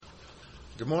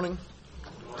Good morning.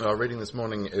 Our reading this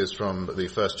morning is from the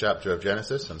first chapter of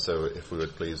Genesis, and so if we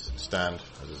would please stand,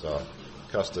 as is our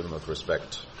custom of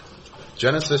respect.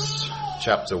 Genesis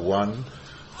chapter 1,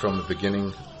 from the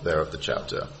beginning there of the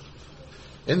chapter.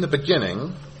 In the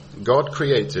beginning, God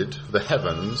created the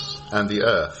heavens and the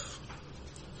earth.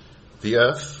 The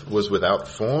earth was without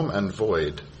form and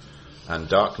void, and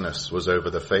darkness was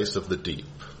over the face of the deep.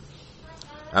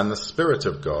 And the Spirit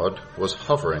of God was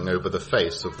hovering over the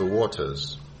face of the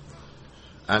waters.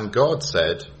 And God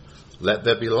said, "Let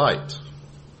there be light."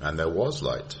 And there was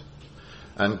light.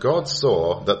 And God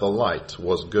saw that the light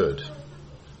was good.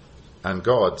 And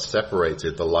God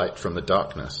separated the light from the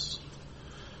darkness.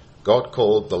 God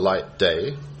called the light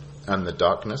day, and the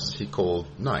darkness he called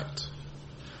night.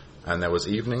 And there was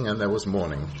evening and there was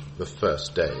morning, the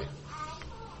first day.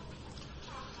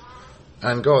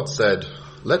 And God said,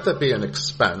 "Let there be an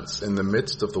expanse in the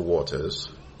midst of the waters,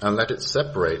 and let it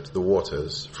separate the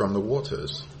waters from the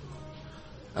waters."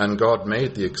 And God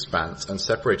made the expanse and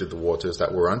separated the waters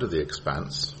that were under the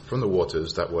expanse from the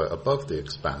waters that were above the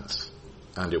expanse.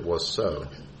 And it was so.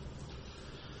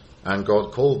 And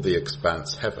God called the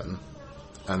expanse heaven,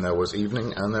 and there was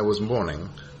evening and there was morning,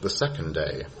 the second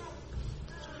day.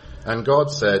 And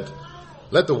God said,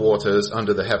 "Let the waters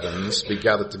under the heavens be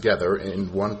gathered together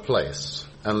in one place,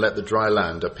 and let the dry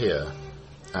land appear."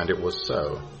 And it was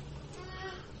so.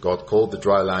 God called the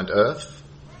dry land earth,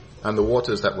 and the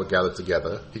waters that were gathered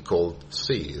together he called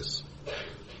seas.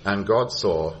 And God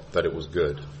saw that it was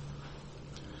good.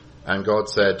 And God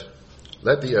said,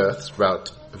 "Let the earth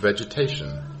sprout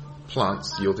vegetation,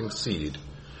 plants yielding seed,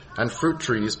 and fruit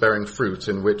trees bearing fruit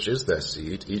in which is their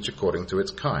seed, each according to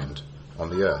its kind, on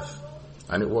the earth."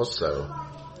 And it was so.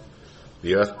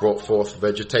 The earth brought forth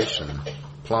vegetation,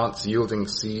 plants yielding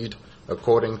seed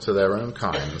according to their own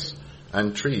kinds,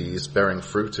 and trees bearing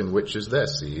fruit in which is their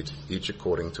seed, each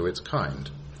according to its kind.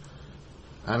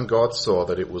 And God saw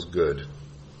that it was good.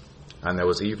 And there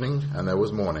was evening and there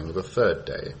was morning, the third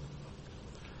day.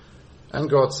 And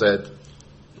God said,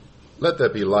 "Let there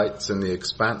be lights in the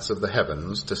expanse of the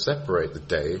heavens to separate the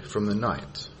day from the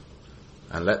night,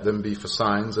 and let them be for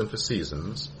signs and for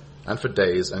seasons, and for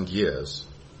days and years.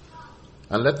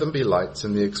 And let them be lights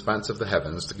in the expanse of the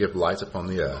heavens to give light upon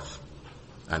the earth."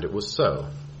 And it was so.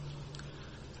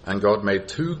 And God made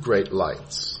two great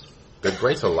lights, the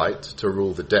greater light to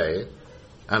rule the day,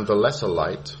 and the lesser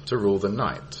light to rule the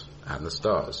night, and the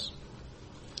stars.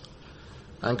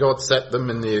 And God set them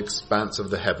in the expanse of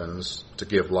the heavens to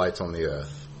give light on the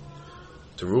earth,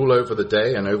 to rule over the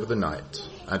day and over the night,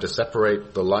 and to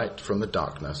separate the light from the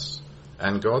darkness.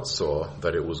 And God saw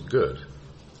that it was good.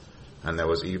 And there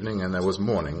was evening and there was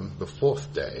morning, the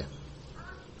fourth day.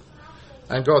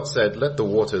 And God said, "Let the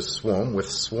waters swarm with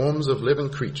swarms of living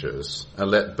creatures,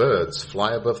 and let birds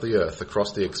fly above the earth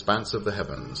across the expanse of the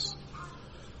heavens."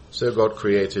 So God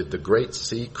created the great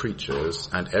sea creatures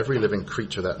and every living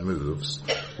creature that moves,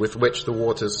 with which the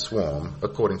waters swarm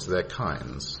according to their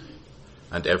kinds,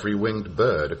 and every winged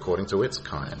bird according to its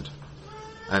kind.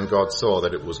 And God saw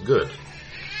that it was good.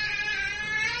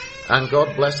 And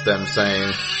God blessed them,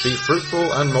 saying, "Be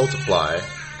fruitful and multiply,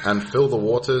 and fill the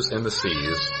waters in the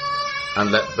seas,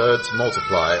 and let birds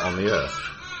multiply on the earth."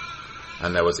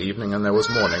 And there was evening and there was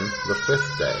morning, the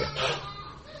fifth day.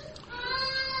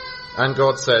 And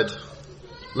God said,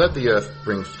 "Let the earth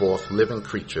bring forth living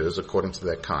creatures according to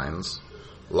their kinds,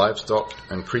 livestock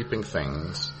and creeping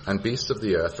things, and beasts of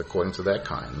the earth according to their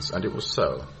kinds." And it was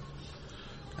so.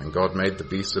 And God made the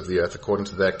beasts of the earth according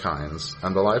to their kinds,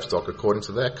 and the livestock according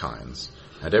to their kinds,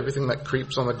 and everything that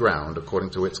creeps on the ground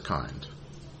according to its kind.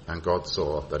 And God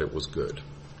saw that it was good.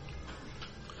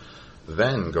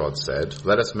 Then God said,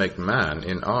 "Let us make man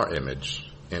in our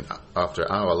image,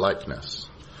 after our likeness,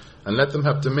 and let them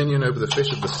have dominion over the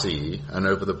fish of the sea, and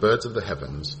over the birds of the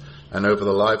heavens, and over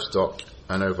the livestock,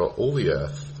 and over all the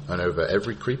earth, and over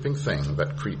every creeping thing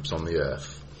that creeps on the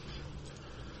earth."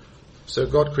 So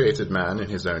God created man in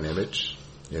his own image.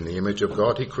 In the image of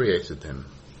God he created him.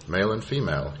 Male and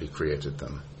female he created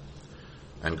them.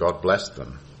 And God blessed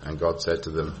them. And God said to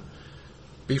them,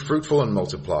 "Be fruitful and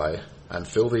multiply, and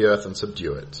fill the earth and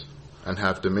subdue it, and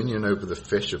have dominion over the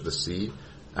fish of the sea,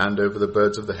 and over the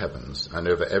birds of the heavens, and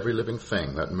over every living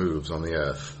thing that moves on the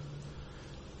earth."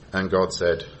 And God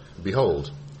said,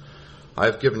 "Behold, I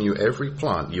have given you every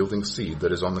plant yielding seed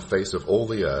that is on the face of all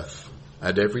the earth,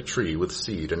 and every tree with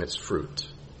seed in its fruit.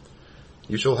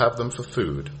 You shall have them for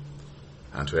food,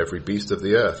 and to every beast of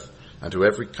the earth, and to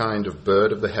every kind of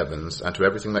bird of the heavens, and to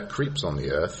everything that creeps on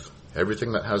the earth,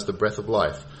 everything that has the breath of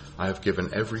life, I have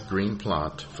given every green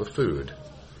plant for food."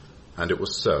 And it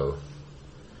was so.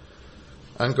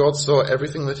 And God saw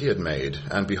everything that he had made,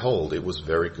 and behold, it was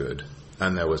very good.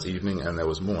 And there was evening and there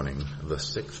was morning, the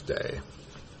sixth day.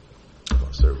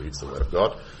 So reads the word of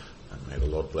God, and may the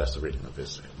Lord bless the reading of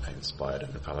his inspired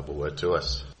and infallible word to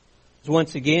us.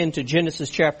 Once again to Genesis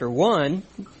chapter 1.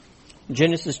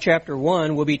 Genesis chapter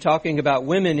 1, we'll be talking about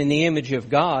women in the image of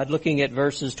God, looking at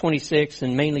verses 26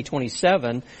 and mainly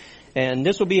 27. And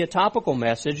this will be a topical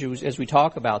message as we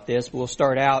talk about this. We'll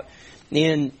start out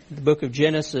in the book of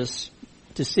Genesis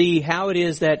to see how it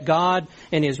is that God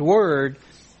and His Word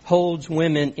holds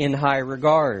women in high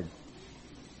regard.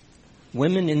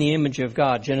 Women in the image of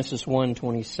God, Genesis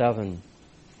 1:27.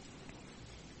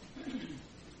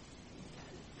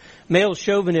 Male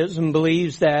chauvinism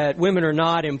believes that women are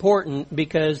not important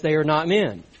because they are not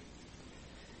men.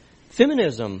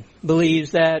 Feminism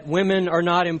believes that women are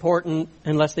not important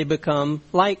unless they become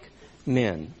like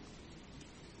men.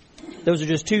 Those are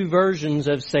just two versions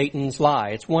of Satan's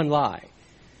lie. It's one lie.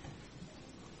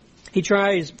 He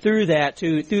tries through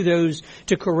those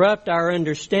to corrupt our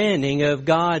understanding of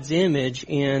God's image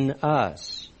in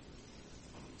us.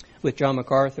 With John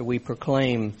MacArthur, we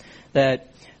proclaim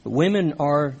that women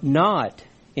are not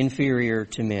inferior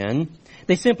to men.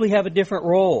 They simply have a different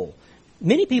role.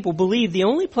 Many people believe the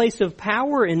only place of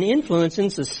power and influence in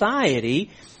society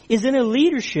is in a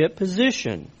leadership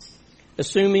position,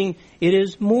 assuming it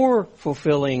is more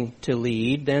fulfilling to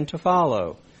lead than to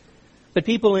follow. But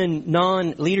people in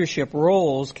non-leadership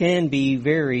roles can be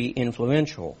very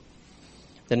influential.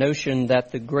 The notion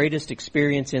that the greatest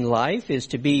experience in life is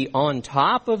to be on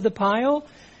top of the pile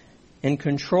and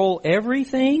control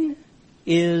everything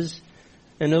is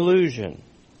an illusion.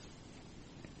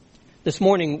 This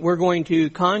morning we're going to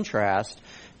contrast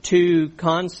two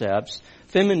concepts,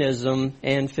 feminism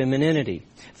and femininity.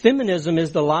 Feminism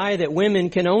is the lie that women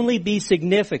can only be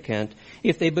significant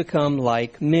if they become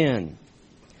like men.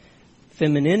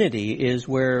 Femininity is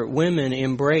where women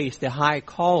embrace the high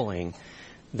calling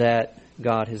that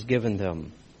God has given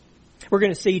them. We're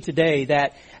going to see today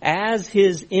that as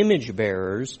His image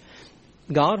bearers,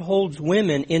 God holds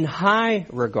women in high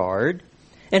regard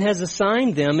and has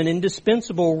assigned them an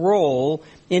indispensable role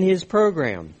in His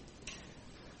program.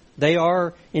 They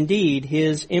are indeed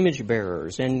His image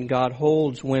bearers, and God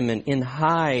holds women in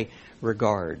high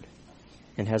regard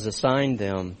and has assigned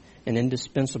them an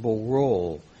indispensable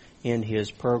role in His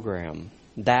program.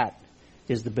 That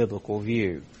is the biblical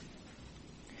view.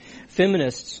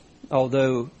 Feminists,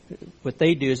 although what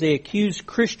they do is they accuse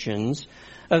Christians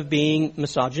of being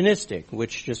misogynistic,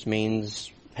 which just means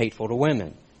hateful to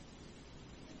women.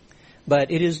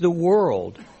 But it is the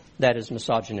world that is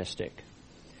misogynistic.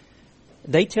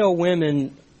 They tell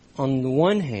women, on the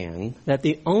one hand, that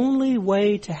the only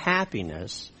way to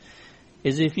happiness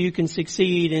is if you can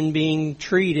succeed in being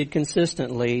treated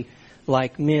consistently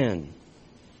like men.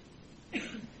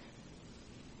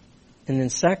 And then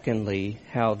secondly,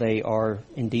 how they are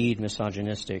indeed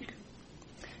misogynistic.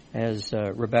 As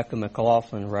Rebecca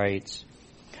McLaughlin writes,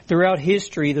 throughout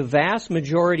history, the vast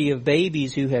majority of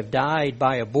babies who have died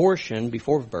by abortion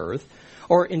before birth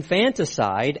or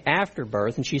infanticide after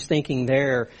birth, and she's thinking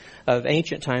there of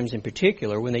ancient times in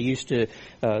particular, when they used to,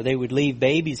 they would leave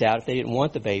babies out if they didn't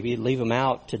want the baby, leave them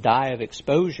out to die of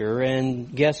exposure,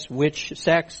 and guess which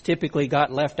sex typically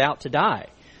got left out to die?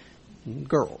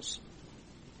 Girls.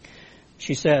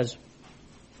 She says,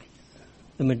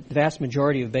 the vast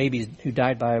majority of babies who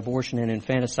died by abortion and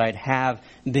infanticide have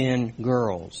been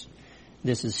girls.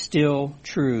 This is still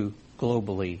true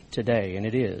globally today, and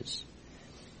it is.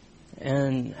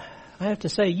 And I have to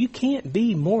say, you can't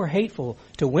be more hateful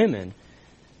to women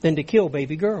than to kill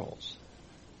baby girls.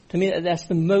 To me, that's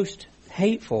the most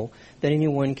hateful that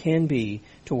anyone can be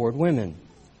toward women.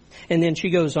 And then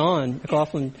she goes on,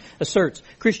 McLaughlin asserts,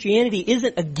 Christianity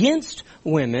isn't against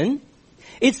women.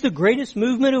 It's the greatest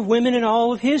movement of women in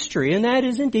all of history, and that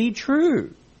is indeed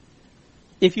true,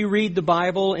 if you read the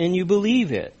Bible and you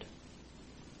believe it.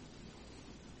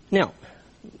 Now,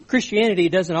 Christianity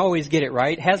doesn't always get it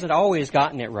right, hasn't always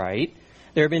gotten it right.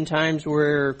 There have been times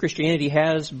where Christianity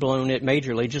has blown it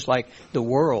majorly, just like the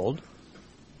world.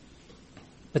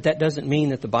 But that doesn't mean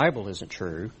that the Bible isn't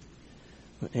true.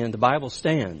 And the Bible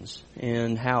stands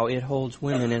in how it holds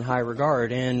women in high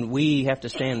regard, and we have to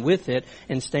stand with it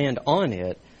and stand on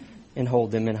it and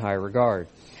hold them in high regard.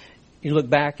 You look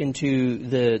back into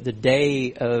the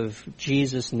day of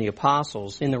Jesus and the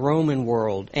apostles in the Roman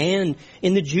world and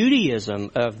in the Judaism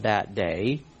of that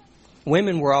day,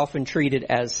 women were often treated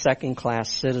as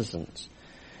second-class citizens.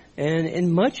 And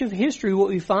in much of history, what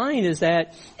we find is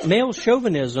that male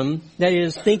chauvinism, that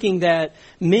is, thinking that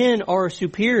men are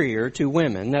superior to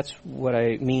women, that's what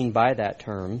I mean by that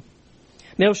term.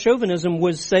 Male chauvinism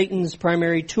was Satan's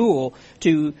primary tool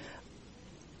to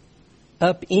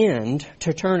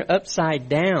to turn upside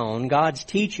down God's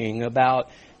teaching about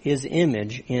His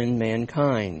image in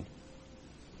mankind.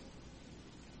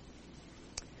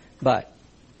 But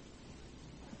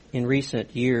in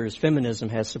recent years, feminism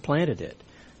has supplanted it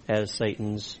as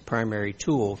Satan's primary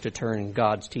tool to turn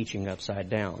God's teaching upside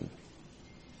down.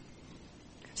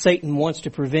 Satan wants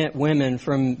to prevent women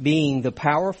from being the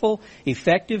powerful,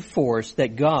 effective force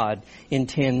that God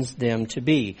intends them to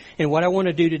be. And what I want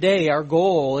to do today, our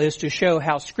goal is to show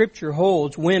how Scripture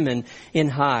holds women in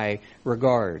high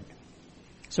regard.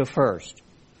 So first,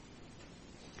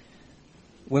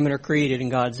 women are created in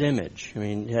God's image. I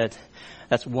mean,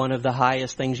 that's one of the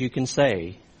highest things you can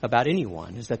say about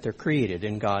anyone, is that they're created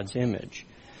in God's image.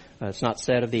 It's not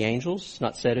said of the angels. It's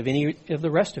not said of any of the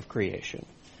rest of creation.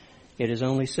 It is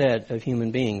only said of human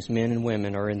beings, men and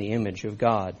women are in the image of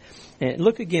God. And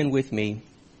look again with me,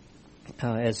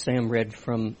 as Sam read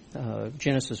from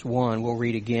Genesis 1. We'll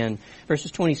read again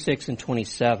verses 26 and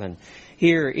 27.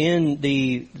 Here in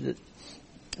the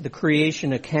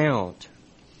creation account,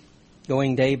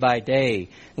 going day by day,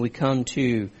 we come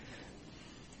to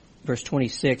verse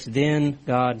 26. Then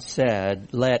God said,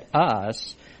 "Let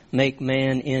us make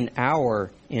man in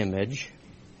our image."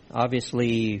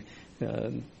 Obviously,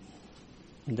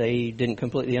 they didn't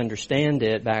completely understand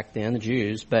it back then, the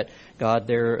Jews, but God,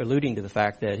 they're alluding to the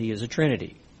fact that He is a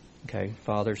Trinity. Okay,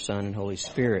 Father, Son, and Holy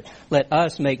Spirit. Let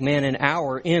us make man in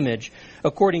our image,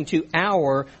 according to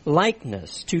our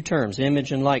likeness. Two terms,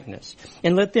 image and likeness.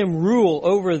 And let them rule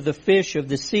over the fish of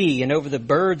the sea, and over the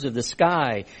birds of the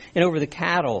sky, and over the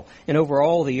cattle, and over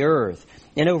all the earth,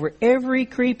 and over every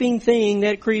creeping thing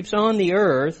that creeps on the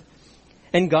earth.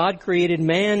 And God created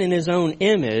man in His own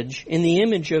image. In the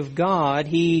image of God,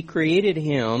 He created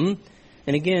him.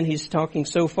 And again, He's talking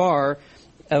so far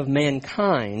of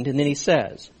mankind. And then He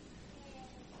says,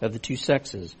 of the two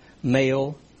sexes,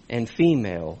 male and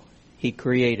female, He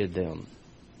created them.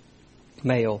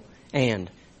 Male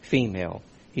and female,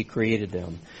 He created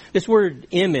them. This word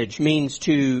image means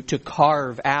to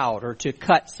carve out or to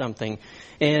cut something.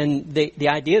 And the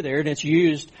idea there, and it's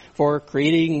used for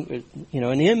creating,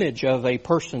 an image of a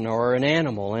person or an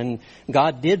animal. And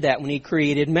God did that when He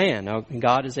created man. Now,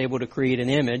 God is able to create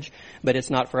an image, but it's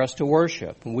not for us to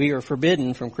worship. We are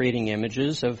forbidden from creating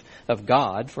images of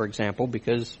God, for example,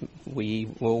 because we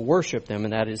will worship them,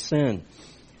 and that is sin.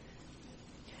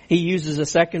 He uses a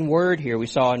second word here we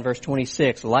saw in verse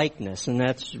 26, likeness, and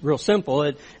that's real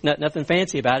simple. Nothing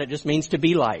fancy about it. It just means to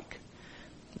be like.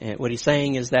 And what He's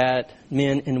saying is that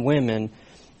men and women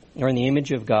are in the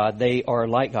image of God. They are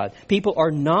like God. People are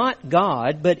not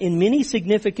God, but in many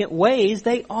significant ways,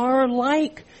 they are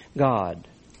like God.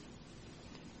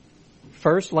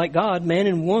 First, like God, man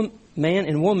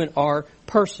and woman are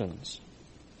persons.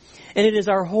 And it is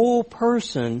our whole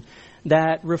person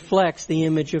that reflects the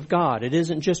image of God. It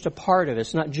isn't just a part of it.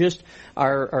 It's not just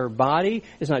our body.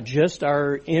 It's not just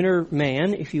our inner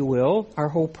man, if you will. Our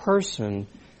whole person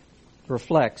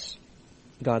reflects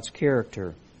God's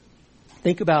character.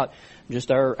 Think about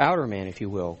just our outer man, if you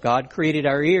will. God created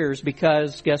our ears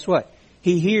because, guess what?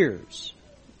 He hears.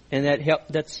 And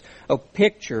that's a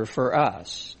picture for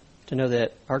us to know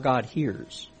that our God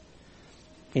hears.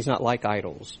 He's not like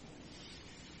idols.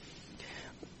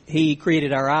 He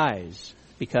created our eyes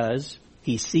because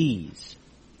He sees.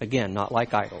 Again, not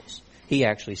like idols. He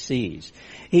actually sees.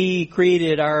 He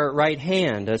created our right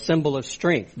hand, a symbol of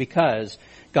strength, because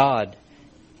God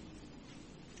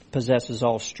possesses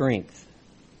all strength.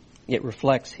 It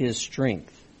reflects His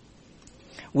strength.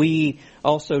 We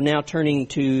also, now turning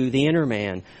to the inner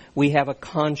man, we have a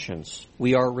conscience.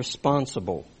 We are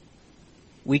responsible.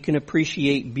 We can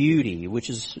appreciate beauty, which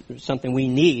is something we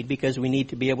need because we need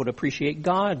to be able to appreciate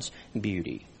God's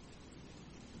beauty.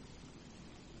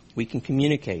 We can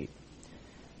communicate.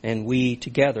 And we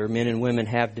together, men and women,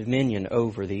 have dominion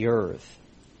over the earth.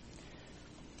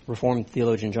 Reformed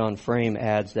theologian John Frame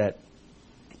adds that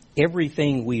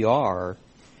everything we are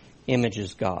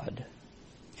images God.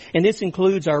 And this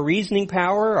includes our reasoning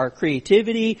power, our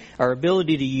creativity, our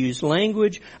ability to use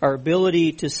language, our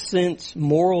ability to sense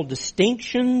moral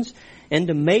distinctions and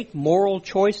to make moral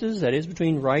choices, that is,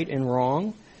 between right and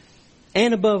wrong.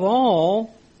 And above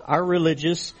all, our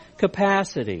religious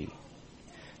capacity.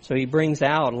 So he brings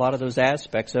out a lot of those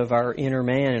aspects of our inner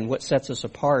man and what sets us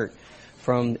apart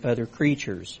from other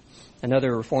creatures.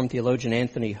 Another Reformed theologian,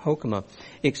 Anthony Hoekema,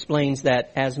 explains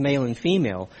that as male and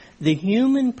female, the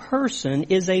human person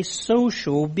is a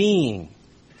social being.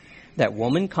 That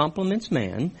woman complements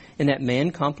man, and that man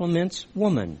complements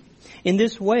woman. In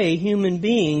this way, human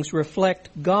beings reflect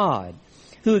God.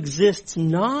 who exists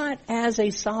not as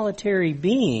a solitary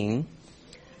being,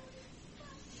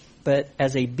 but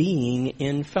as a being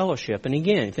in fellowship. And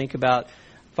again, think about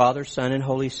Father, Son, and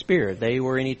Holy Spirit. They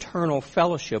were in eternal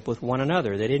fellowship with one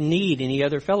another. They didn't need any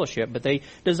other fellowship, but they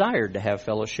desired to have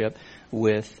fellowship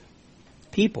with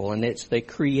people. And they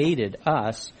created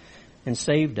us and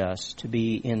saved us to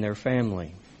be in their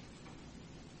family.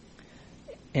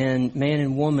 And man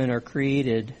and woman are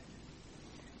created.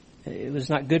 It was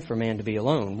not good for man to be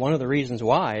alone. One of the reasons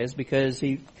why is because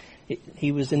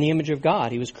he was in the image of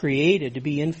God. He was created to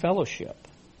be in fellowship.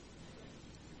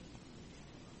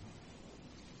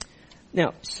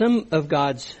 Now, some of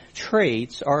God's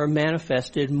traits are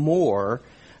manifested more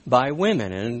by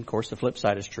women. And, of course, the flip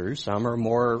side is true. Some are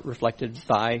more reflected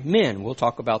by men. We'll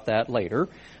talk about that later,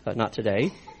 not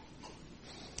today.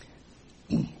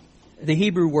 The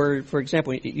Hebrew word, for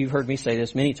example, you've heard me say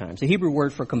this many times. The Hebrew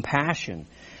word for compassion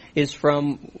is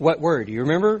from what word? Do you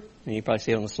remember? And you probably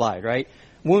see it on the slide, right?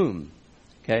 Womb.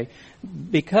 Okay?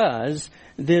 Because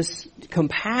this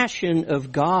compassion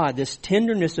of God, this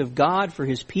tenderness of God for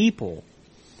His people,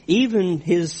 even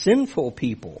His sinful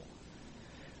people,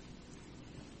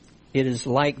 it is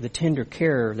like the tender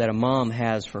care that a mom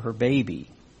has for her baby.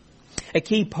 A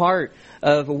key part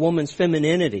of a woman's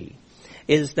femininity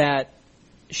is that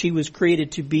she was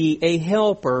created to be a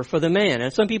helper for the man.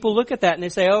 And some people look at that and they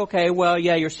say, okay, well,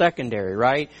 yeah, you're secondary,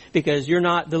 right? Because you're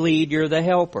not the lead, you're the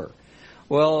helper.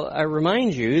 Well, I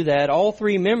remind you that all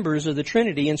three members of the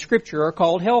Trinity in Scripture are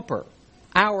called helper.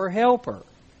 Our helper.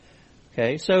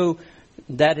 Okay, so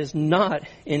that is not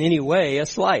in any way a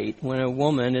slight when a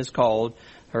woman is called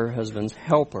her husband's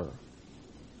helper.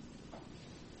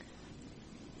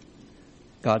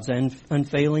 God's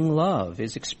unfailing love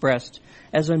is expressed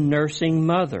as a nursing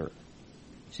mother.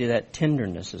 See that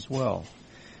tenderness as well.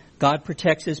 God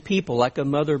protects His people like a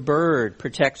mother bird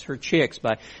protects her chicks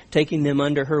by taking them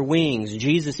under her wings.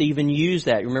 Jesus even used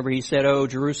that. Remember He said, oh,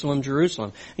 Jerusalem,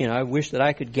 Jerusalem, I wish that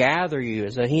I could gather you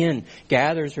as a hen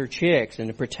gathers her chicks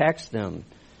and protects them.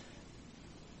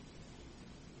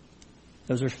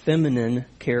 Those are feminine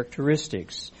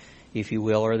characteristics, if you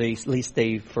will, or at least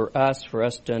for us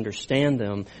to understand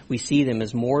them, we see them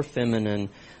as more feminine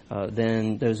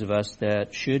than those of us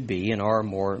that should be and are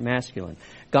more masculine.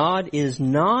 God is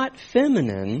not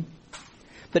feminine,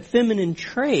 but feminine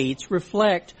traits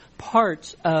reflect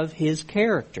parts of His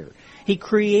character. He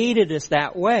created us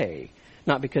that way,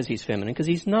 not because He's feminine, because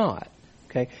He's not.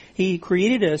 Okay, He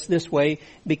created us this way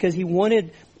because He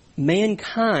wanted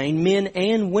mankind, men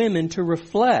and women, to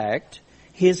reflect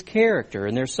His character.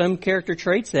 And there's some character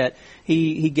traits that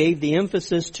He gave the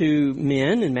emphasis to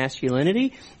men and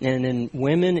masculinity, and in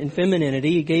women and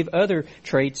femininity He gave other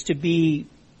traits to be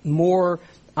more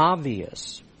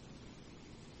obvious.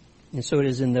 And so it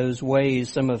is in those ways,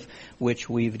 some of which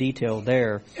we've detailed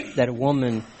there, that a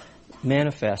woman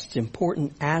manifests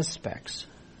important aspects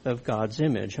of God's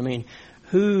image. I mean,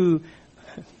 who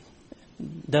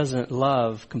doesn't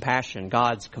love compassion,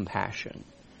 God's compassion?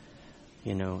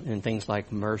 And things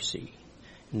like mercy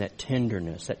and that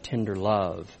tenderness, that tender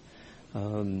love.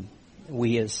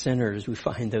 We as sinners, we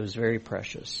find those very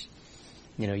precious.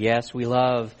 Yes, we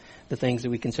love the things that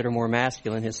we consider more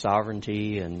masculine, His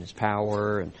sovereignty and His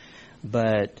power,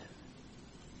 but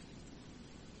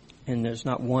there's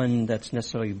not one that's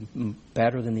necessarily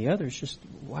better than the other. It's just,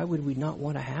 why would we not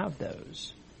want to have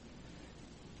those?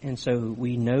 And so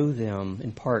we know them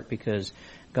in part because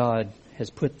God has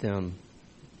put them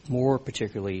more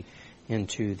particularly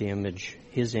into the image,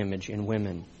 His image in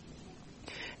women.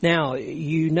 Now,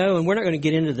 and we're not going to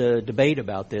get into the debate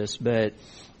about this, but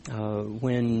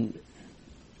when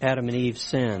Adam and Eve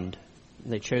sinned,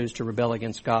 they chose to rebel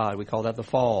against God. We call that the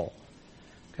fall.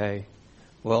 Okay.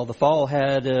 Well, the fall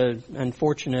had an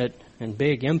unfortunate and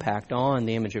big impact on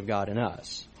the image of God in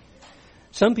us.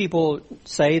 Some people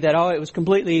say that, it was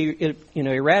completely,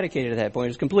 eradicated at that point. It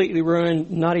was completely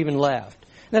ruined, not even left.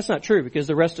 That's not true, because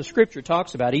the rest of Scripture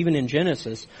talks about, even in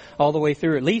Genesis, all the way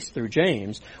through, at least through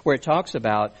James, where it talks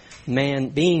about man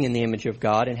being in the image of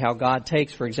God and how God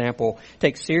takes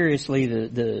seriously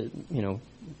the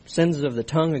sins of the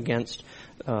tongue against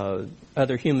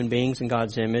other human beings in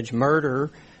God's image.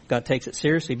 Murder, God takes it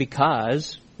seriously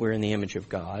because we're in the image of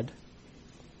God.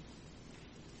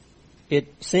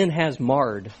 Sin has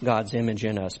marred God's image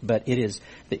in us, but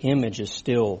the image is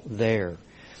still there.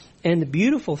 And the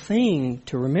beautiful thing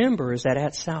to remember is that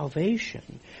at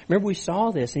salvation, remember we saw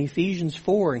this in Ephesians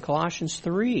 4 and Colossians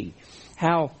 3,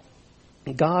 how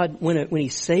God, when He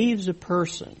saves a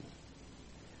person,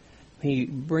 He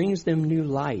brings them new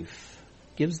life,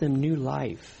 gives them new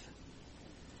life,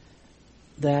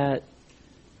 that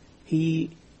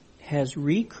He has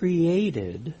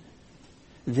recreated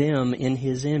them in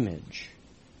His image.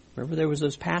 Remember, there was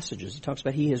those passages. It talks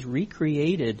about He has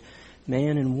recreated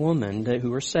man and woman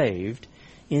who are saved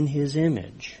in His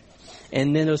image.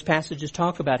 And then those passages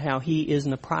talk about how He is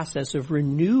in the process of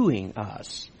renewing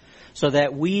us so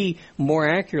that we more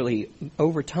accurately,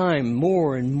 over time,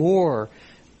 more and more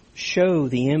show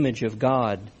the image of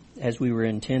God as we were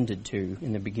intended to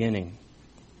in the beginning.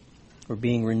 We're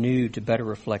being renewed to better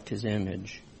reflect His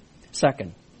image.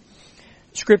 Second,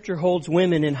 Scripture holds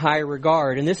women in high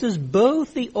regard, and this is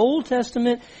both the Old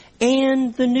Testament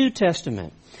and the New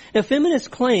Testament. Now, feminists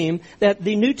claim that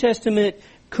the New Testament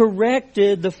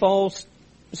corrected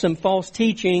some false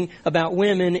teaching about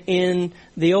women in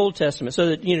the Old Testament. So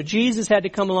that, Jesus had to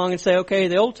come along and say, okay,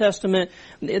 the Old Testament,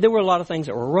 there were a lot of things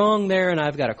that were wrong there, and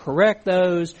I've got to correct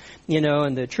those,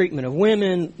 and the treatment of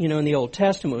women, in the Old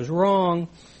Testament was wrong.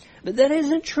 But that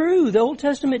isn't true. The Old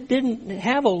Testament didn't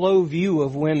have a low view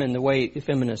of women the way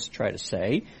feminists try to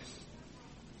say.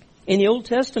 In the Old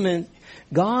Testament,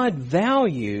 God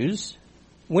values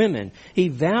women. He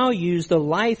values the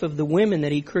life of the women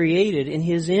that He created in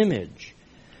His image.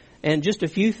 And just a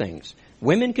few things.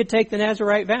 Women could take the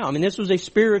Nazirite vow. I mean, this was a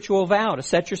spiritual vow to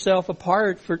set yourself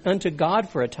apart unto God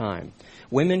for a time.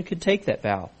 Women could take that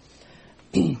vow.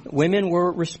 Women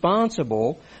were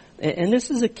responsible, and this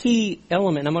is a key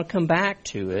element. I'm going to come back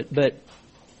to it, but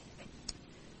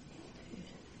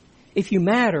if you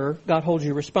matter, God holds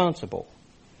you responsible.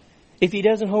 If He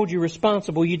doesn't hold you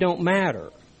responsible, you don't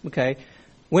matter. Okay?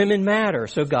 Women matter,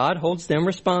 so God holds them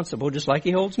responsible just like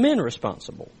He holds men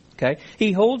responsible. Okay?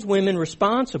 He holds women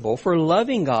responsible for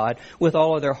loving God with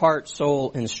all of their heart,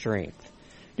 soul, and strength.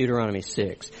 Deuteronomy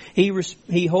 6.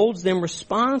 He holds them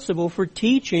responsible for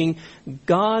teaching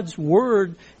God's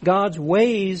Word, God's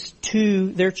ways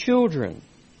to their children.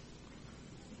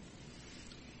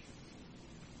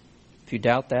 If you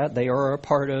doubt that, they are a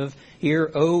part of,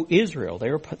 hear, O Israel.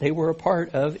 They were a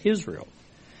part of Israel.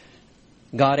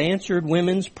 God answered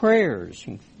women's prayers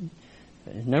in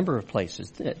a number of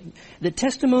places. The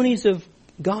testimonies of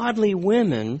godly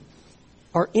women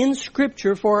are in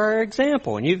Scripture for our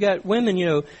example. And you've got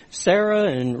women,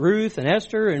 Sarah and Ruth and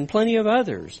Esther and plenty of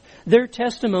others. Their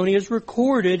testimony is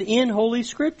recorded in Holy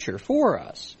Scripture for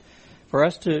us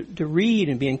to read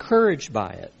and be encouraged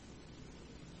by it.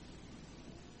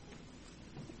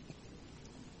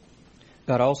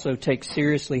 God also takes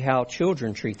seriously how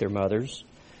children treat their mothers.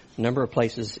 A number of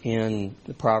places in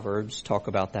the Proverbs talk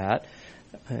about that.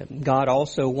 God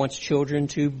also wants children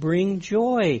to bring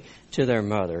joy to their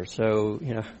mother. So,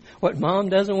 what mom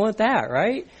doesn't want that,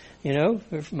 right?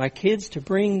 For my kids to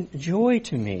bring joy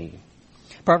to me.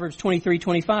 Proverbs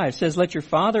 23:25 says, let your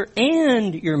father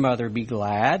and your mother be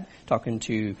glad, talking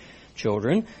to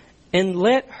children, and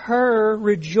let her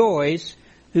rejoice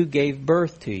who gave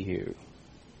birth to you.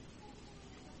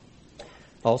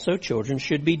 Also, children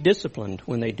should be disciplined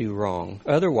when they do wrong.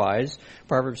 Otherwise,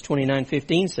 Proverbs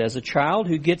 29:15 says, a child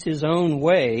who gets his own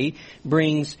way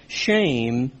brings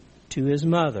shame to his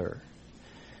mother.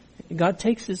 God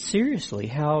takes it seriously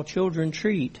how children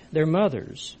treat their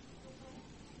mothers.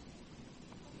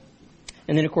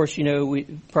 And then, of course,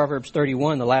 Proverbs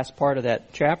 31, the last part of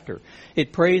that chapter,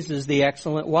 it praises the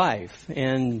excellent wife.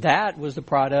 And that was the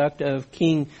product of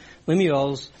King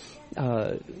Lemuel's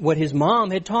what his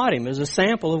mom had taught him as a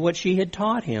sample of what she had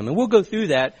taught him. And we'll go through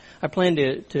that. I plan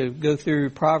to go through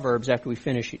Proverbs after we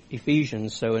finish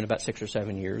Ephesians, so in about 6 or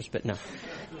 7 years, but no.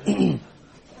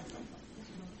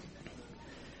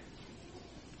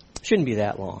 Shouldn't be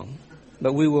that long,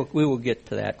 but we will get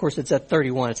to that. Of course, it's at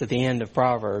 31. It's at the end of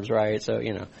Proverbs, right? So,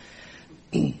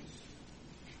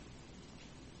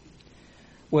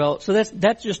 Well, so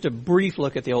that's just a brief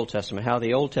look at the Old Testament, how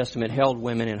the Old Testament held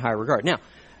women in high regard. Now,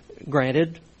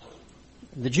 granted,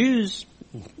 the Jews,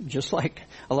 just like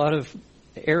a lot of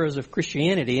eras of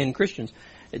Christianity and Christians,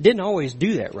 didn't always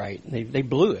do that right. They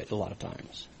blew it a lot of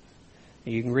times.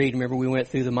 You can read, remember we went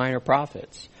through the minor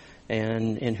prophets,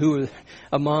 and who were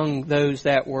among those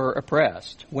that were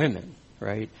oppressed? Women,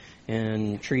 right?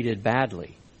 And treated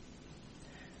badly.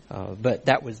 But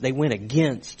they went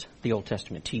against the Old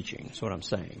Testament teaching, is what I'm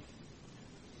saying.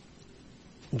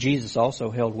 Jesus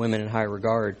also held women in high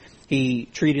regard. He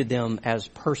treated them as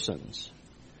persons.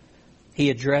 He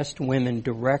addressed women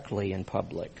directly in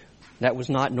public. That was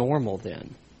not normal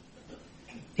then.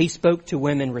 He spoke to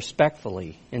women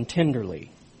respectfully and tenderly.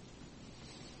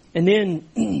 And then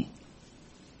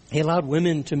he allowed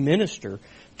women to minister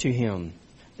to him.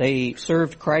 They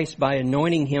served Christ by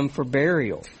anointing him for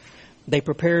burial. They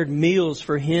prepared meals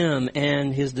for him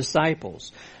and his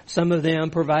disciples. Some of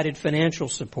them provided financial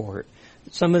support.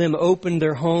 Some of them opened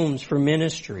their homes for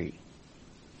ministry.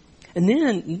 And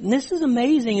then, this is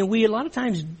amazing, and we a lot of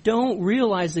times don't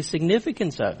realize the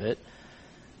significance of it,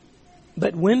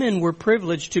 but women were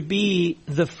privileged to be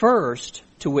the first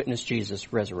to witness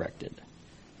Jesus resurrected.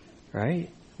 Right?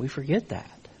 We forget that.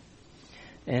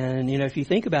 And, if you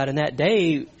think about it, in that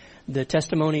day, the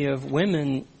testimony of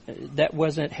women, that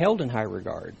wasn't held in high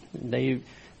regard.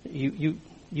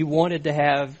 You wanted to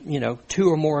have, 2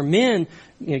 or more men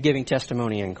giving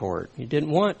testimony in court. You didn't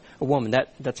want a woman.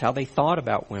 That's how they thought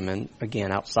about women,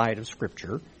 again, outside of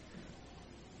Scripture.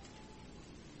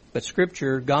 But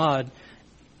Scripture, God,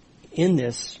 in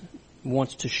this,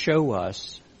 wants to show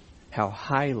us how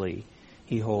highly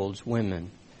He holds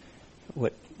women,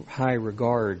 what high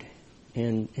regard,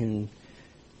 and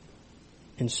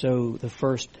so the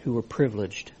first who were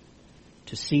privileged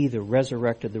to see the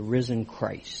resurrected, the risen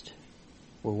Christ,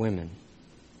 were women.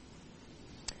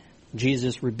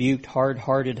 Jesus rebuked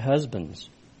hard-hearted husbands.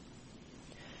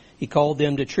 He called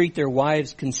them to treat their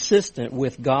wives consistent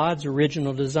with God's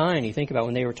original design. You think about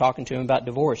when they were talking to him about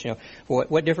divorce,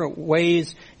 what different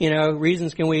ways,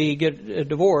 reasons can we get a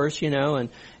divorce, and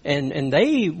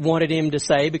they wanted him to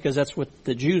say, because that's what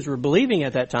the Jews were believing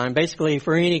at that time, basically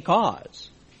for any cause.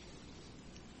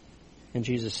 And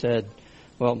Jesus said,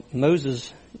 well,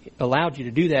 Moses allowed you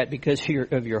to do that because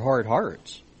of your hard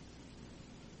hearts.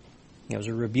 It was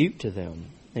a rebuke to them.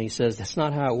 And he says, that's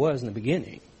not how it was in the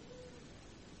beginning.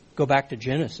 Go back to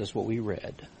Genesis, what we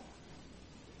read.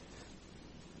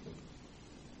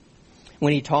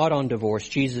 When he taught on divorce,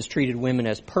 Jesus treated women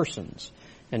as persons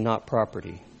and not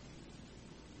property.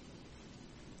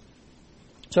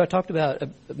 So I talked about a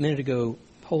minute ago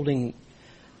holding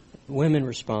women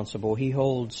responsible. He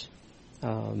holds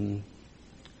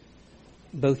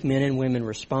both men and women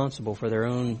responsible for their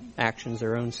own actions,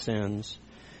 their own sins,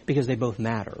 because they both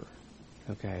matter.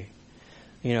 Okay?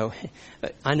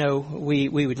 I know we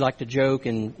would like to joke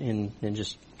and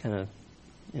just kind of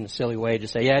in a silly way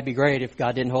just say, yeah, it'd be great if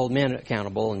God didn't hold men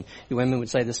accountable, and the women would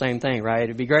say the same thing, right?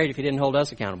 It'd be great if He didn't hold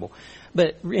us accountable.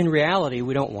 But in reality,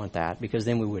 we don't want that, because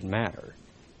then we wouldn't matter.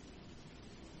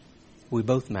 We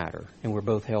both matter, and we're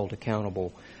both held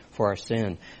accountable for our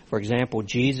sin. For example,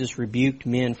 Jesus rebuked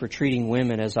men for treating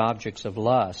women as objects of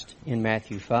lust in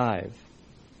Matthew 5.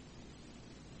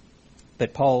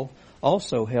 But Paul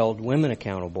also held women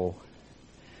accountable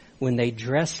when they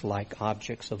dress like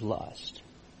objects of lust.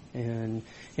 And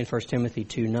in 1 Timothy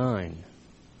 2:9.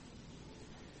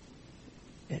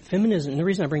 Feminism, and the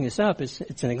reason I bring this up is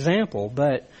it's an example,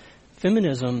 but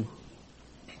feminism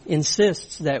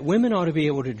insists that women ought to be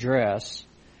able to dress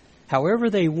however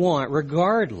they want,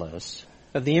 regardless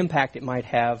of the impact it might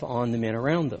have on the men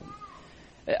around them.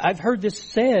 I've heard this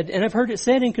said, and I've heard it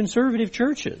said in conservative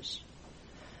churches.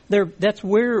 That's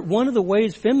where one of the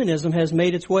ways feminism has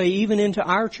made its way even into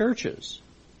our churches.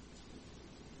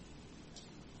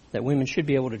 That women should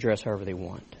be able to dress however they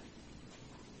want.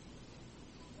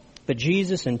 But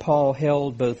Jesus and Paul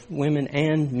held both women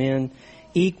and men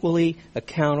equally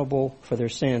accountable for their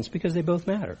sins because they both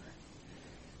matter.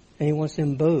 And He wants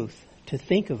them both to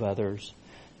think of others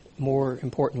more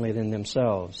importantly than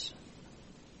themselves.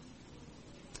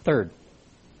 Third,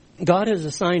 God has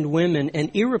assigned women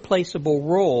an irreplaceable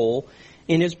role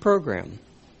in His program.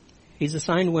 He's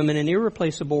assigned women an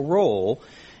irreplaceable role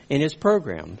in His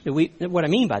program. What I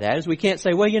mean by that is we can't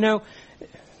say, well,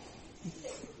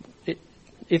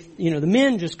 if the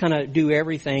men just kind of do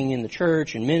everything in the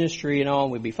church and ministry and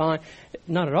all, we'd be fine.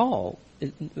 Not at all.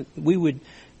 We would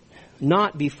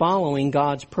not be following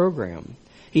God's program.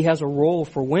 He has a role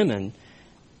for women,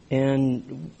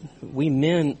 and we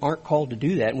men aren't called to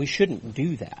do that, and we shouldn't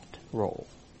do that role.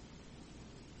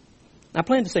 I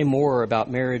plan to say more about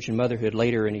marriage and motherhood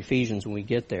later in Ephesians when we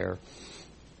get there.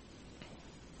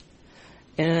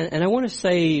 And I want to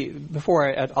say,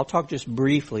 before I'll talk just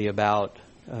briefly about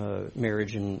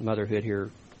marriage and motherhood here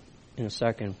in a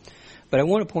second, but I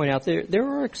want to point out there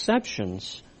are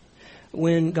exceptions.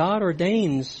 When God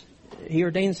ordains, He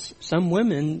ordains some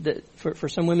women for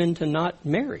some women to not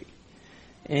marry.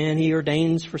 And He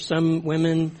ordains for some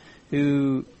women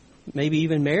who maybe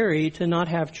even marry to not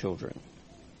have children.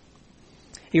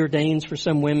 He ordains for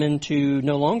some women to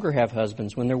no longer have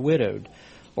husbands when they're widowed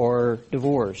or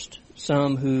divorced.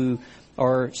 Some who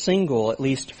are single, at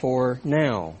least for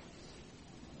now.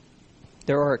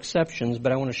 There are exceptions,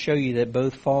 but I want to show you that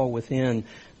both fall within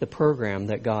the program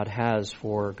that God has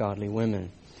for godly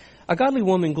women. A godly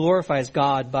woman glorifies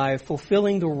God by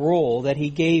fulfilling the role that He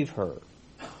gave her.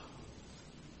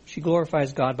 She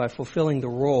glorifies God by fulfilling the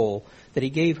role that He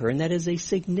gave her, and that is a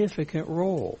significant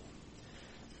role.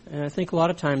 And I think a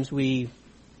lot of times we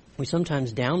We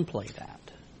sometimes downplay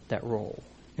that role,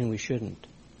 and we shouldn't.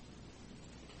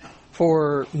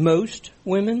 For most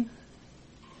women,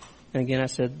 and again,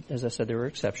 as I said, there were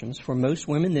exceptions. For most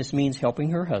women, this means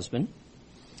helping her husband,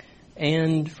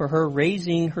 and for her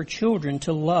raising her children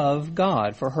to love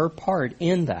God, for her part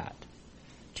in that,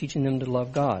 teaching them to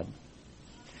love God.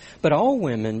 But all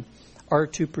women are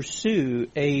to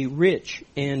pursue a rich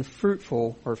and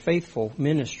fruitful or faithful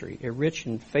ministry, a rich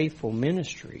and faithful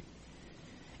ministry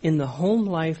in the home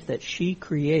life that she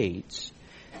creates,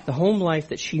 the home life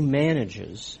that she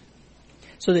manages,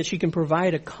 so that she can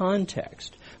provide a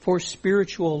context for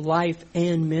spiritual life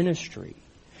and ministry.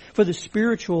 For the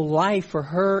spiritual life for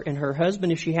her and her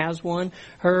husband, if she has one,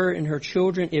 her and her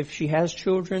children, if she has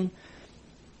children,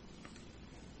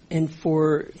 and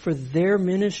for their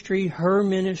ministry, her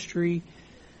ministry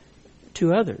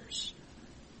to others.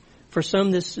 For some,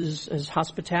 this is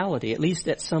hospitality, at least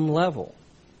at some level,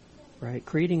 right?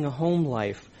 Creating a home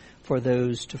life for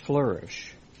those to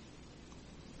flourish.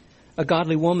 A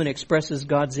godly woman expresses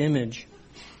God's image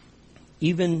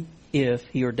even if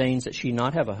He ordains that she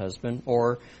not have a husband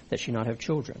or that she not have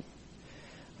children.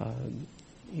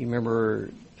 You remember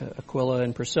Aquila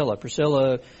and Priscilla.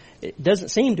 Priscilla doesn't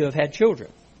seem to have had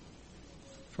children,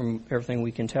 from everything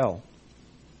we can tell.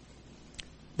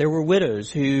 There were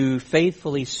widows who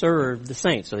faithfully served the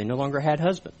saints, so they no longer had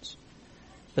husbands,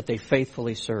 but they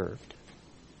faithfully served.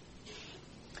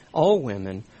 All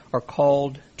women are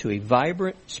called to a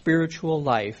vibrant spiritual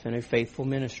life and a faithful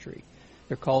ministry.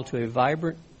 They're called to a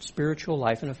vibrant spiritual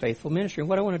life and a faithful ministry. And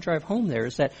what I want to drive home there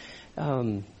is that,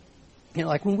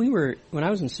 like when I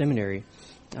was in seminary,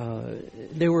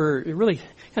 there were really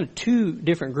kind of two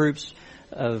different groups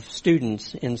of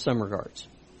students in some regards,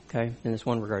 okay, in this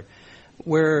one regard,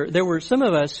 where there were some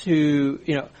of us who,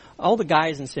 all the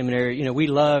guys in seminary, we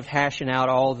loved hashing out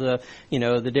all the,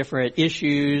 the different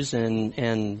issues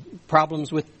and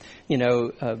problems with,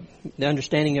 the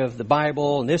understanding of the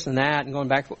Bible and this and that and going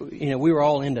back, we were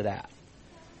all into that.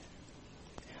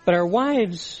 But our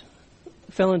wives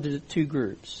fell into two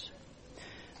groups.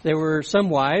 There were some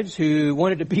wives who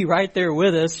wanted to be right there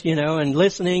with us, and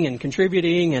listening and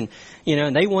contributing and,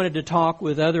 and they wanted to talk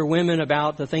with other women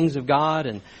about the things of God.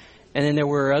 And then there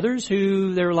were others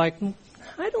who they were like,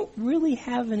 I don't really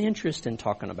have an interest in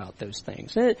talking about those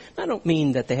things. I don't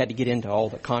mean that they had to get into all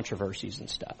the controversies and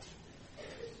stuff,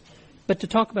 but to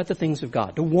talk about the things of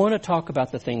God, to want to talk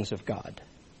about the things of God.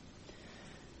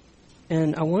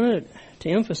 And I wanted to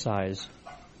emphasize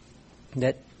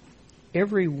that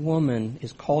every woman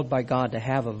is called by God to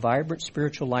have a vibrant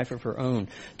spiritual life of her own,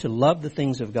 to love the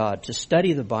things of God, to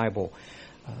study the Bible,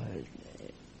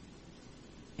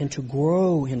 and to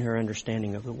grow in her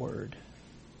understanding of the Word.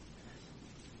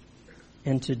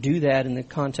 And to do that in the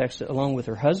context along with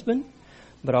her husband,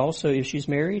 but also if she's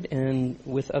married and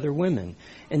with other women.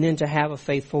 And then to have a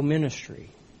faithful ministry.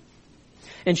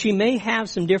 And she may have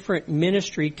some different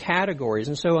ministry categories.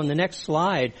 And so on the next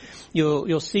slide,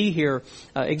 you'll see here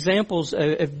examples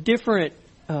of different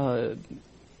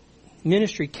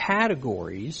ministry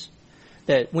categories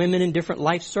that women in different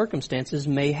life circumstances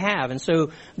may have. And so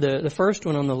the first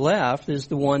one on the left is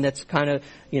the one that's kind of,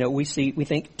 we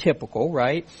think typical,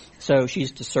 right? So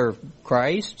she's to serve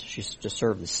Christ. She's to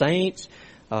serve the saints.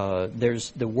 There's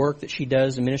the work that she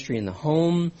does in ministry in the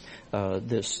home,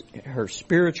 her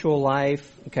spiritual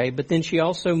life, okay? But then she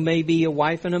also may be a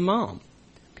wife and a mom,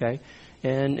 okay?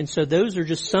 And so those are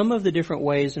just some of the different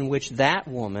ways in which that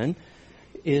woman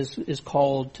is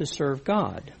called to serve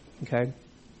God, okay?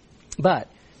 But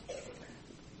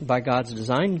by God's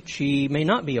design, she may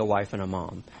not be a wife and a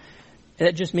mom.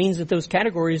 That just means that those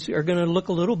categories are going to look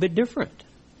a little bit different.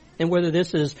 And whether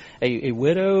this is a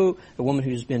widow, a woman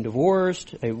who's been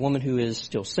divorced, a woman who is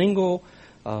still single,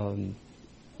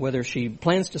 whether she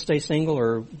plans to stay single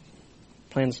or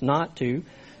plans not to,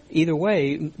 either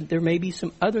way, there may be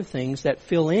some other things that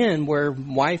fill in where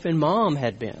wife and mom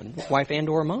had been, wife and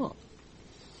or mom.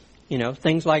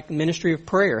 Things like ministry of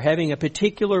prayer, having a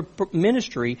particular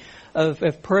ministry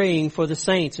of praying for the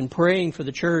saints and praying for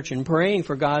the church and praying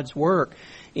for God's work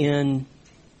in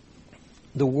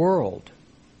the world,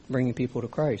 bringing people to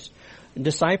Christ.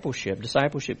 Discipleship,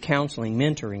 counseling,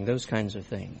 mentoring, those kinds of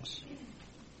things.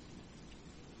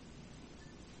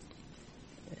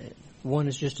 One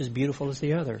is just as beautiful as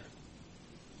the other.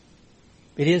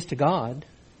 It is to God,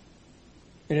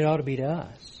 and it ought to be to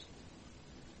us.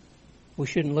 We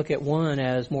shouldn't look at one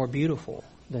as more beautiful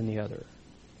than the other.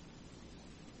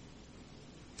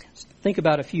 Think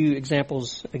about a few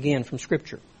examples, again, from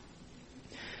Scripture.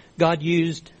 God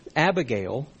used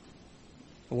Abigail,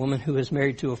 a woman who was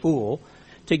married to a fool,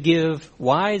 to give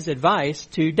wise advice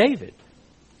to David.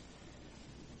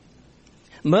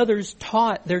 mothers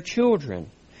taught their children.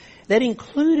 That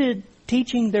included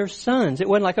teaching their sons. It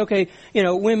wasn't like, okay,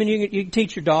 women, you can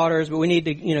teach your daughters, but we need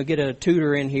to, get a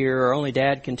tutor in here, or only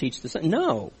dad can teach the son.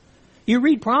 No. You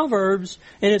read Proverbs,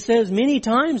 and it says many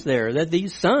times there that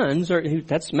these sons,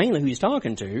 that's mainly who he's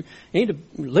talking to, you need to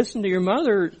listen to your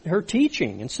mother, her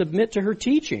teaching, and submit to her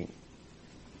teaching,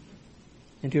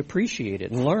 and to appreciate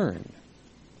it and learn.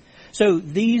 So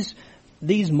these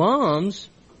moms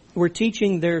were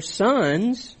teaching their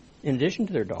sons, in addition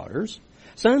to their daughters,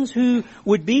 sons who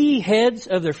would be heads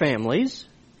of their families,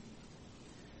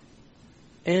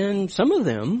 and some of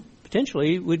them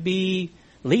potentially would be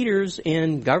leaders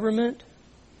in government,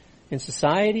 in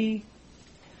society,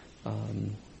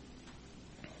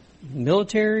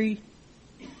 military.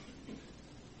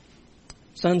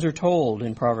 Sons are told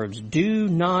in Proverbs, do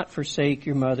not forsake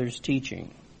your mother's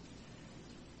teaching.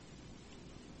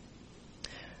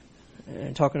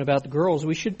 And talking about the girls,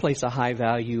 we should place a high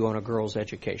value on a girl's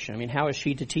education. I mean, how is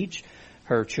she to teach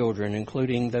her children,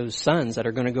 including those sons that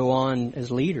are going to go on as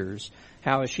leaders?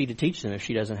 How is she to teach them if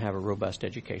she doesn't have a robust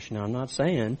education? Now, I'm not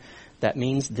saying that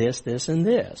means this, and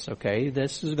this, okay?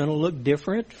 This is going to look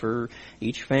different for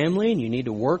each family, and you need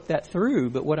to work that through.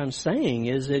 But what I'm saying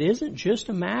is it isn't just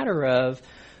a matter of,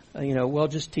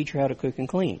 just teach her how to cook and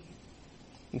clean,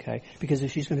 okay? Because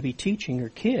if she's going to be teaching her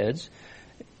kids,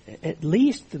 at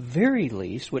least, the very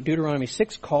least, what Deuteronomy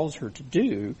 6 calls her to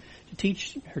do, to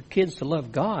teach her kids to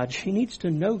love God, she needs to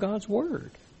know God's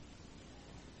Word.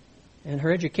 And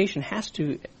her education has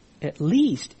to at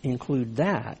least include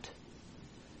that,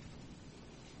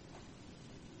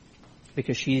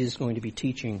 because she is going to be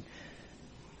teaching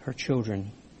her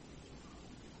children.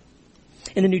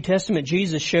 In the New Testament,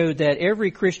 Jesus showed that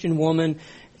every Christian woman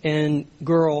and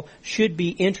girl should be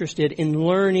interested in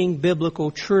learning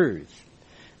biblical truth.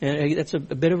 And that's a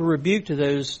bit of a rebuke to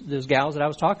those gals that I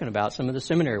was talking about, some of the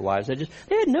seminary wives. They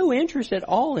had no interest at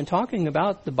all in talking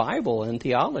about the Bible and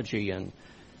theology, and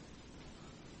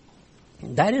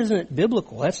that isn't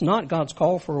biblical. That's not God's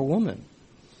call for a woman.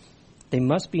 They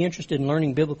must be interested in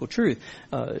learning biblical truth.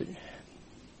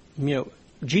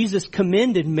 Jesus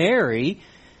commended Mary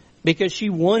because she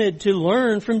wanted to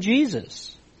learn from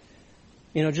Jesus.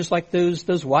 Just like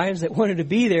those wives that wanted to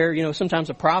be there, sometimes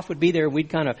a prof would be there. We'd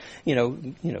kind of,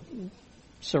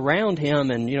 surround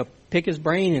him and, pick his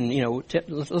brain and,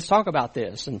 let's talk about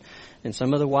this. And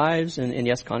some of the wives, and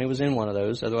yes, Connie was in one of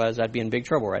those. Otherwise, I'd be in big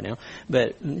trouble right now.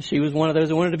 But she was one of those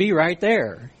that wanted to be right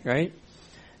there, right?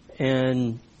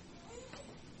 And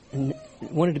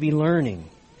wanted to be learning.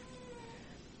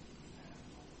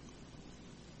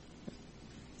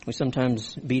 We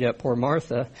sometimes beat up poor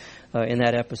Martha in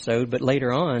that episode, but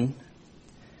later on,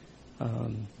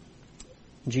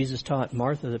 Jesus taught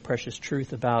Martha the precious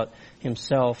truth about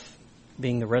himself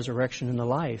being the resurrection and the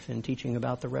life, and teaching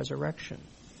about the resurrection.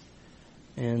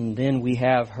 And then we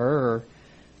have her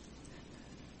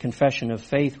confession of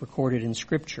faith recorded in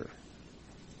Scripture.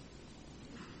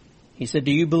 He said,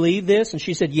 do you believe this? And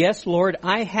she said, yes, Lord,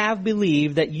 I have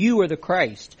believed that you are the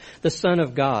Christ, the Son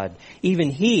of God,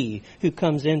 even He who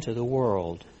comes into the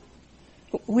world.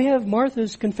 We have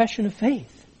Martha's confession of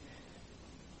faith.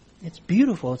 It's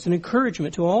beautiful. It's an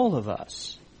encouragement to all of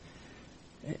us.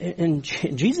 And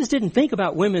Jesus didn't think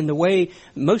about women the way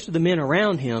most of the men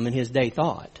around him in his day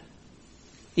thought,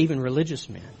 even religious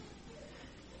men.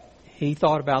 He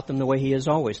thought about them the way he has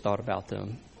always thought about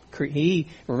them.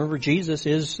 Remember, Jesus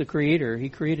is the Creator. He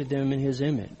created them in His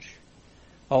image.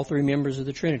 All three members of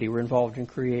the Trinity were involved in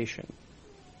creation.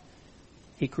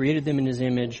 He created them in His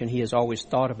image, and He has always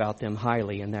thought about them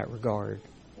highly in that regard.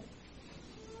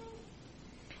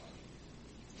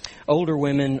 Older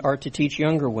women are to teach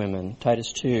younger women,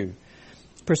 Titus 2.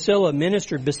 Priscilla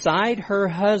ministered beside her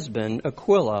husband,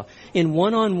 Aquila, in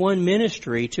one-on-one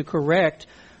ministry to correct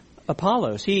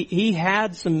Apollos. He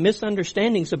had some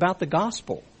misunderstandings about the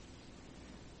gospel.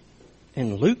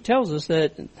 And Luke tells us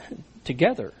that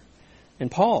together,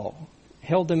 and Paul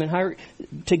held them in high...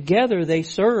 Together they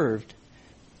served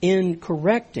in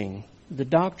correcting the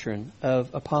doctrine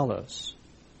of Apollos.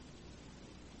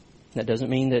 That doesn't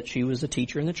mean that she was a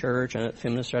teacher in the church, and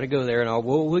feminists try to go there, and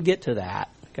we'll get to that,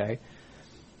 okay?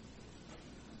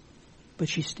 But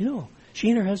she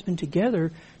and her husband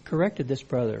together corrected this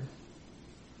brother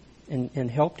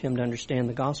and helped him to understand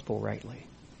the gospel rightly.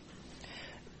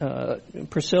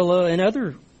 Priscilla and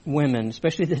other women,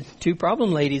 especially the two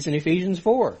problem ladies in Ephesians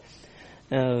 4,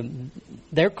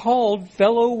 they're called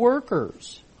fellow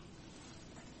workers.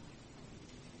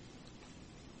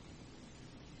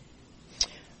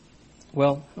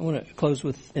 Well, I want to close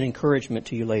with an encouragement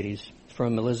to you ladies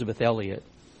from Elizabeth Elliot.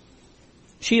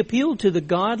 She appealed to the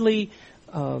godly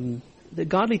the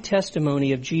godly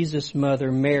testimony of Jesus'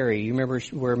 mother, Mary. You remember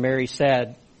where Mary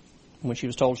said when she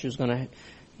was told she was going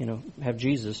to, have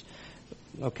Jesus,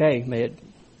 okay, may it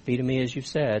be to me as you've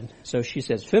said. So she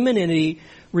says, femininity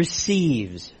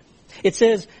receives. It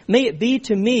says, may it be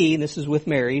to me, and this is with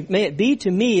Mary, may it be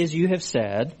to me as you have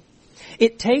said.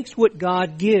 It takes what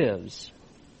God gives,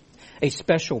 a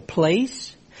special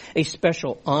place, a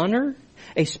special honor,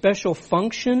 a special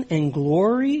function and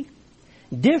glory,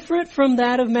 different from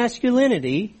that of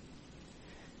masculinity,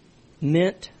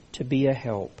 meant to be a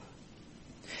help.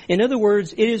 In other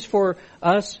words, it is for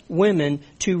us women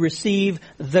to receive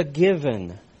the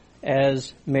given,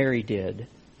 as Mary did,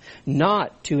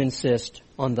 not to insist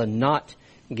on the not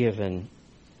given,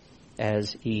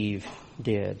 as Eve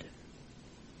did.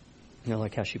 I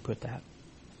like how she put that.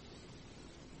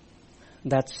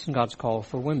 That's God's call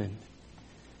for women.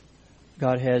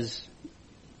 God has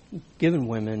given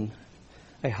women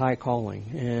a high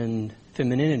calling, and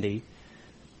femininity,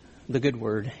 the good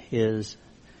word, is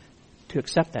to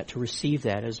accept that, to receive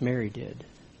that as Mary did.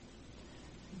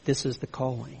 This is the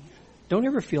calling. Don't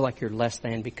ever feel like you're less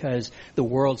than because the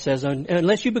world says,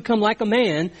 unless you become like a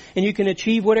man and you can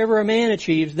achieve whatever a man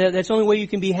achieves, that's the only way you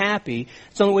can be happy.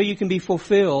 It's the only way you can be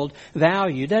fulfilled,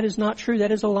 valued. That is not true.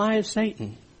 That is a lie of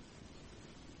Satan.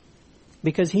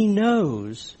 Because he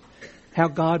knows how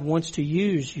God wants to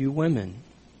use you women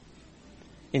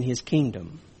in His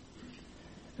kingdom.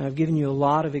 I've given you a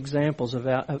lot of examples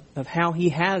of how He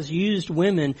has used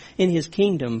women in His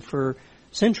kingdom for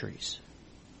centuries.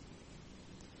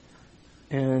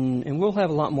 And we'll have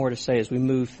a lot more to say as we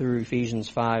move through Ephesians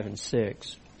 5 and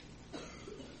 6.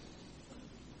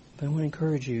 But I want to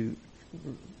encourage you,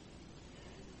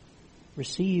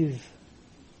 receive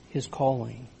His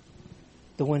calling,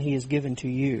 the one He has given to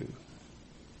you.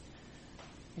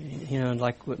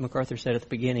 Like what MacArthur said at the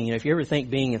beginning, if you ever think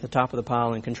being at the top of the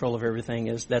pile and control of everything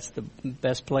that's the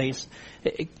best place,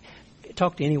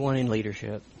 talk to anyone in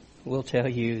leadership. We'll tell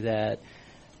you that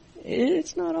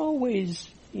it's not always,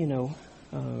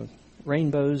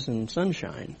 rainbows and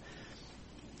sunshine.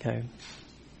 Okay?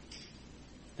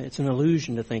 It's an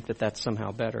illusion to think that that's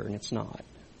somehow better, and it's not.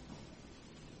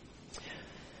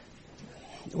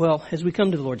 Well, as we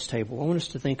come to the Lord's table, I want us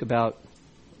to think about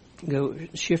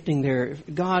shifting there.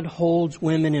 God holds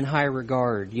women in high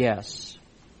regard, yes.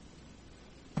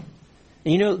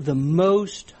 And the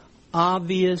most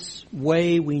obvious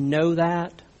way we know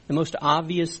that, the most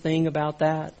obvious thing about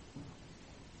that,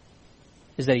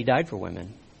 is that He died for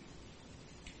women.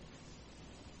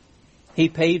 He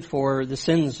paid for the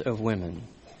sins of women.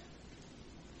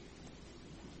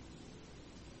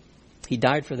 He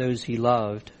died for those He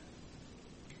loved,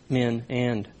 men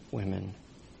and women.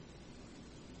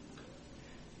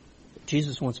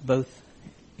 Jesus wants both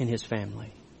in His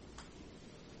family.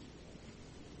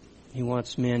 He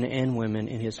wants men and women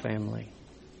in His family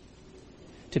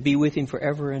to be with Him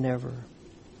forever and ever.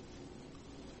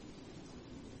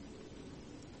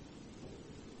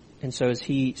 And so as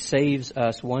He saves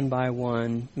us one by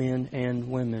one, men and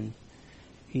women,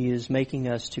 He is making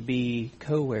us to be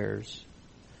co-heirs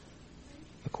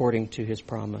according to His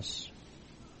promise.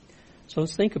 So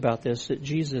let's think about this, that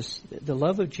Jesus, the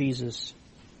love of Jesus,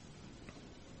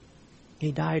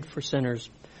 He died for sinners,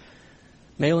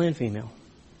 male and female,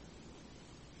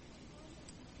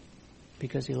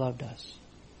 because He loved us.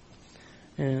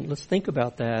 And let's think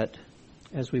about that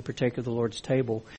as we partake of the Lord's table.